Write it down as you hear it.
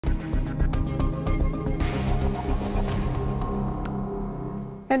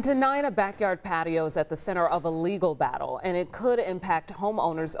And tonight, a backyard patio is at the center of a legal battle, and it could impact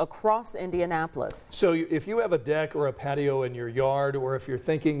homeowners across Indianapolis. So if you have a deck or a patio in your yard, or if you're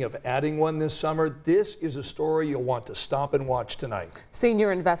thinking of adding one this summer, this is a story you'll want to stop and watch tonight.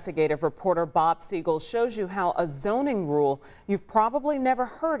 Senior investigative reporter Bob Siegel shows you how a zoning rule you've probably never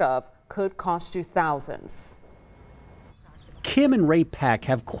heard of could cost you thousands. Kim and Ray Peck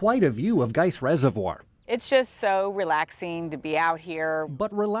have quite a view of Geist Reservoir. It's just so relaxing to be out here.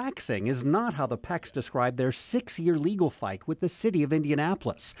 But relaxing is not how the Pecks describe their 6-year legal fight with the City of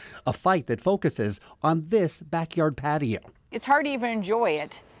Indianapolis, a fight that focuses on this backyard patio. It's hard to even enjoy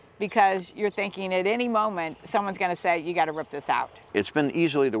it because you're thinking at any moment someone's going to say, you got to rip this out. It's been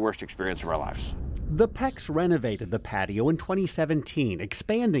easily the worst experience of our lives. The Pecks renovated the patio in 2017,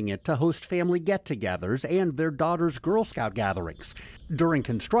 expanding it to host family get-togethers and their daughter's Girl Scout gatherings. During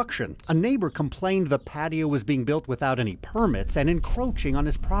construction, a neighbor complained the patio was being built without any permits and encroaching on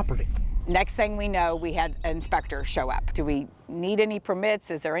his property. Next thing we know, we had an inspector show up. Do we need any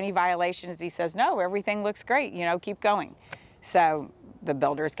permits? Is there any violations? He says, no, everything looks great, keep going. So the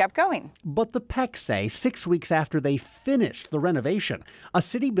builders kept going. But the Pecks say 6 weeks after they finished the renovation, a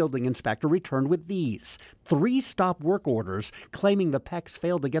city building inspector returned with these 3 stop work orders claiming the Pecks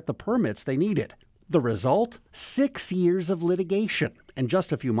failed to get the permits they needed. The result? 6 years of litigation. And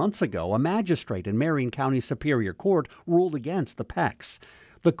just a few months ago, a magistrate in Marion County Superior Court ruled against the Pecks.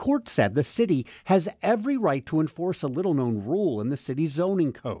 The court said the city has every right to enforce a little-known rule in the city's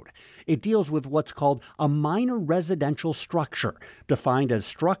zoning code. It deals with what's called a minor residential structure, defined as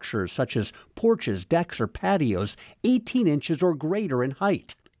structures such as porches, decks, or patios 18 inches or greater in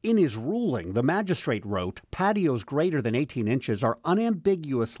height. In his ruling, the magistrate wrote, patios greater than 18 inches are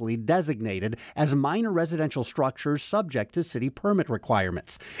unambiguously designated as minor residential structures subject to city permit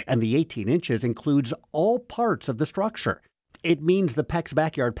requirements, and the 18 inches includes all parts of the structure. It means the Pecks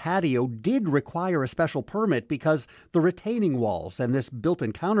backyard patio did require a special permit because the retaining walls and this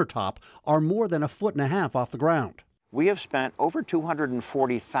built-in countertop are more than 1.5 feet off the ground. We have spent over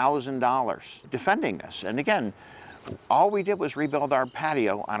 $240,000 defending this. And again, all we did was rebuild our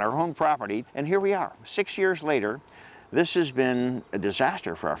patio on our own property, and here we are. 6 years later, this has been a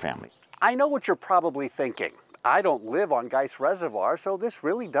disaster for our family. I know what you're probably thinking. I don't live on Geist Reservoir, so this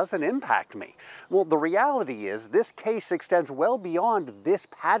really doesn't impact me. Well, the reality is this case extends well beyond this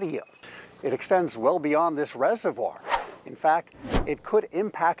patio. It extends well beyond this reservoir. In fact, it could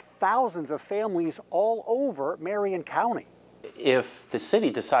impact thousands of families all over Marion County. If the city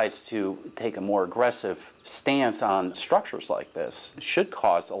decides to take a more aggressive stance on structures like this, it should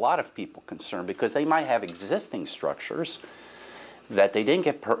cause a lot of people concern because they might have existing structures that they didn't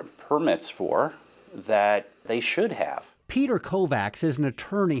get permits for that they should have. Peter Kovacs is an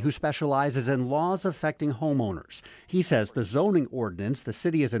attorney who specializes in laws affecting homeowners. He says the zoning ordinance the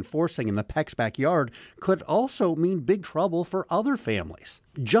city is enforcing in the Pecks backyard could also mean big trouble for other families.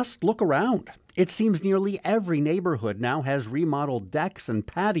 Just look around. It seems nearly every neighborhood now has remodeled decks and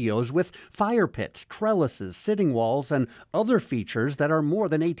patios with fire pits, trellises, sitting walls, and other features that are more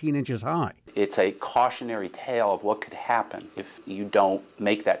than 18 inches high. It's a cautionary tale of what could happen if you don't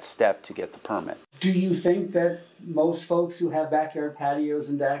make that step to get the permit. Do you think that most folks who have backyard patios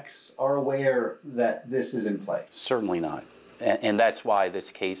and decks are aware that this is in play? Certainly not. And that's why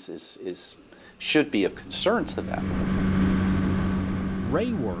this case should be of concern to them.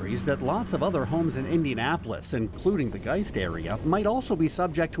 Ray worries that lots of other homes in Indianapolis, including the Geist area, might also be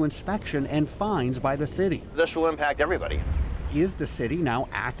subject to inspection and fines by the city. This will impact everybody. Is the city now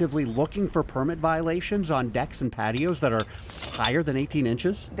actively looking for permit violations on decks and patios that are higher than 18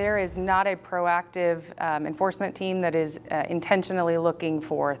 inches? There is not a proactive enforcement team that is intentionally looking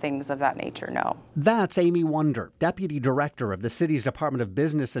for things of that nature, no. That's Amy Wunder, Deputy Director of the city's Department of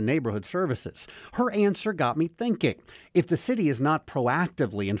Business and Neighborhood Services. Her answer got me thinking. If the city is not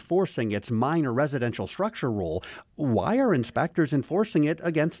proactively enforcing its minor residential structure rule, why are inspectors enforcing it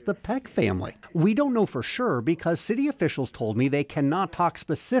against the Peck family? We don't know for sure because city officials told me they cannot talk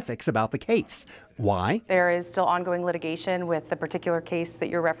specifics about the case. Why? There is still ongoing litigation with the particular case that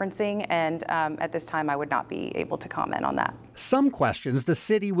you're referencing, and at this time I would not be able to comment on that. Some questions the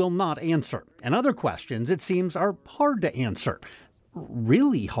city will not answer, and other questions it seems are hard to answer.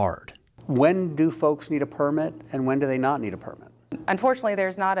 Really hard. When do folks need a permit, and when do they not need a permit? Unfortunately,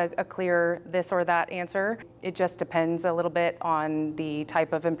 there's not a clear this or that answer. It just depends a little bit on the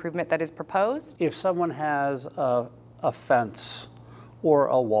type of improvement that is proposed. If someone has a fence or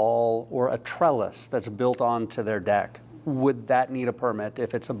a wall or a trellis that's built onto their deck, would that need a permit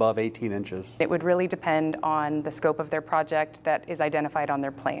if it's above 18 inches? It would really depend on the scope of their project that is identified on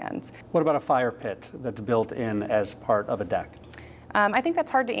their plans. What about a fire pit that's built in as part of a deck? I think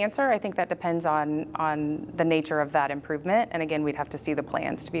that's hard to answer. I think that depends on the nature of that improvement. And again, we'd have to see the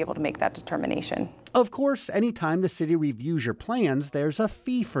plans to be able to make that determination. Of course, anytime the city reviews your plans, there's a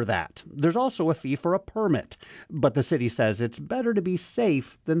fee for that. There's also a fee for a permit. But the city says it's better to be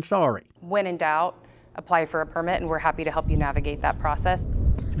safe than sorry. When in doubt, apply for a permit, and we're happy to help you navigate that process.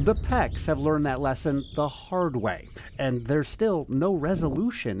 The Pecks have learned that lesson the hard way, and there's still no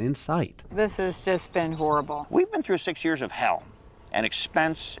resolution in sight. This has just been horrible. We've been through 6 years of hell and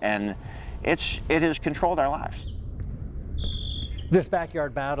expense, and it has controlled our lives. This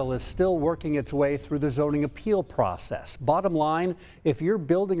backyard battle is still working its way through the zoning appeal process. Bottom line, if you're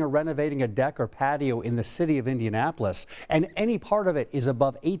building or renovating a deck or patio in the city of Indianapolis and any part of it is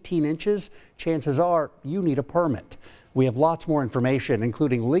above 18 inches, chances are you need a permit. We have lots more information,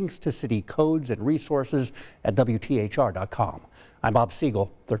 including links to city codes and resources at WTHR.com. I'm Bob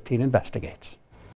Siegel, 13 Investigates.